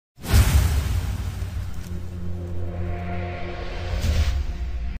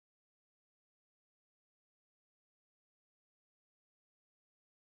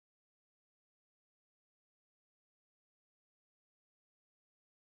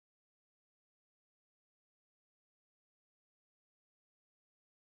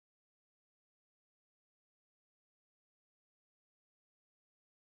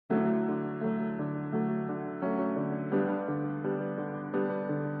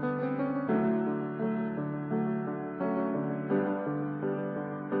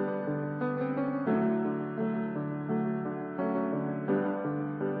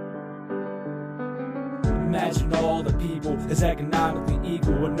Imagine all the people as economically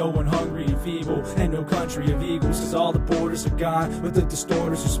equal, with no one hungry and feeble, and no country of equals. Cause all the borders are gone, with the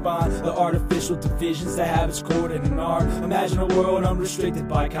distorters respond, the artificial divisions that have its cord in an arm. Imagine a world unrestricted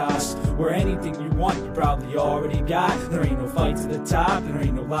by cost, where anything you want you probably already got. There ain't no fight to the top, there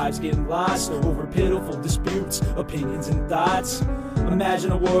ain't no lives getting lost over pitiful disputes, opinions and thoughts.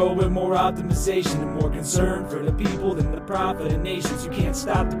 Imagine a world with more optimization and more concern for the people than the profit of nations. You can't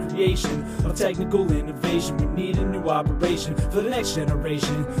stop the creation of technical innovation. We need a new operation for the next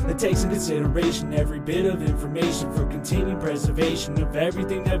generation that takes in consideration every bit of information for continued preservation of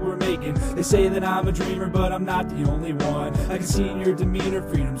everything that we're making. They say that I'm a dreamer, but I'm not the only one. I can see in your demeanor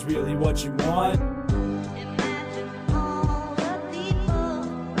freedom's really what you want.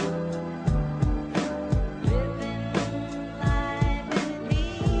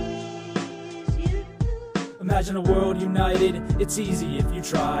 Imagine a world united, it's easy if you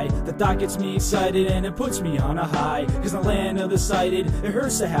try. The thought gets me excited and it puts me on a high. Cause the land of the sighted, it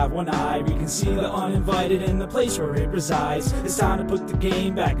hurts to have one eye. We can see the uninvited in the place where it resides. It's time to put the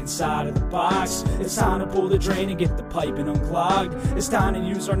game back inside of the box. It's time to pull the drain and get the piping unclogged. It's time to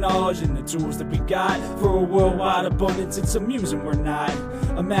use our knowledge and the tools that we got for a worldwide abundance. It's amusing we're not.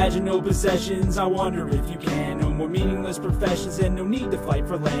 Imagine no possessions, I wonder if you can. No more meaningless professions and no need to fight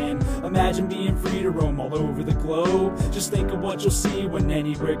for land. Imagine being free to roam all over the globe. Just think of what you'll see when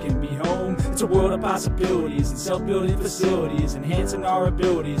anywhere can be home. It's a world of possibilities and self-building facilities, enhancing our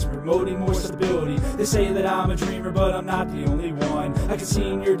abilities, promoting more stability. They say that I'm a dreamer, but I'm not the only one. I can see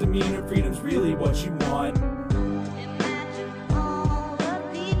in your demeanor freedom's really what you want.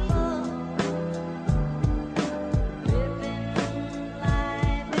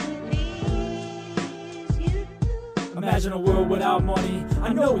 Imagine a world without money.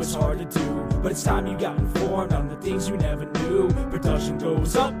 I know it's hard to do, but it's time you got informed on the things you never knew. Production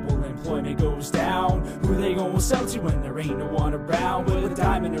goes up while employment goes down. Who they gonna sell to when there ain't no one around? With a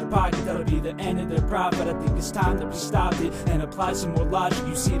dime in their pocket, that'll be the end of their profit. I think it's time that we stopped it and applied some more logic.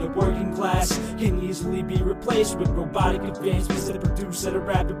 You see, the working class can easily be replaced with robotic advancements that produce at a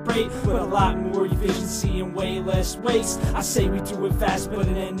rapid rate, with a lot more efficiency and way less waste. I say we do it fast, but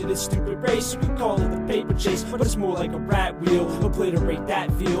it ended this stupid race. You can call it the paper chase, but it's more like a rat wheel. Obliterate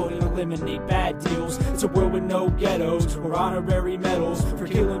that field and eliminate bad deals. It's a world with no ghettos or honorary medals for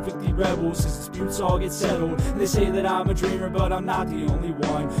killing 50 rebels as disputes all get settled. And they say that I'm a dreamer, but I'm not the only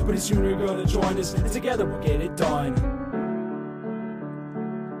one. Pretty soon you're gonna join us and together we'll get it done.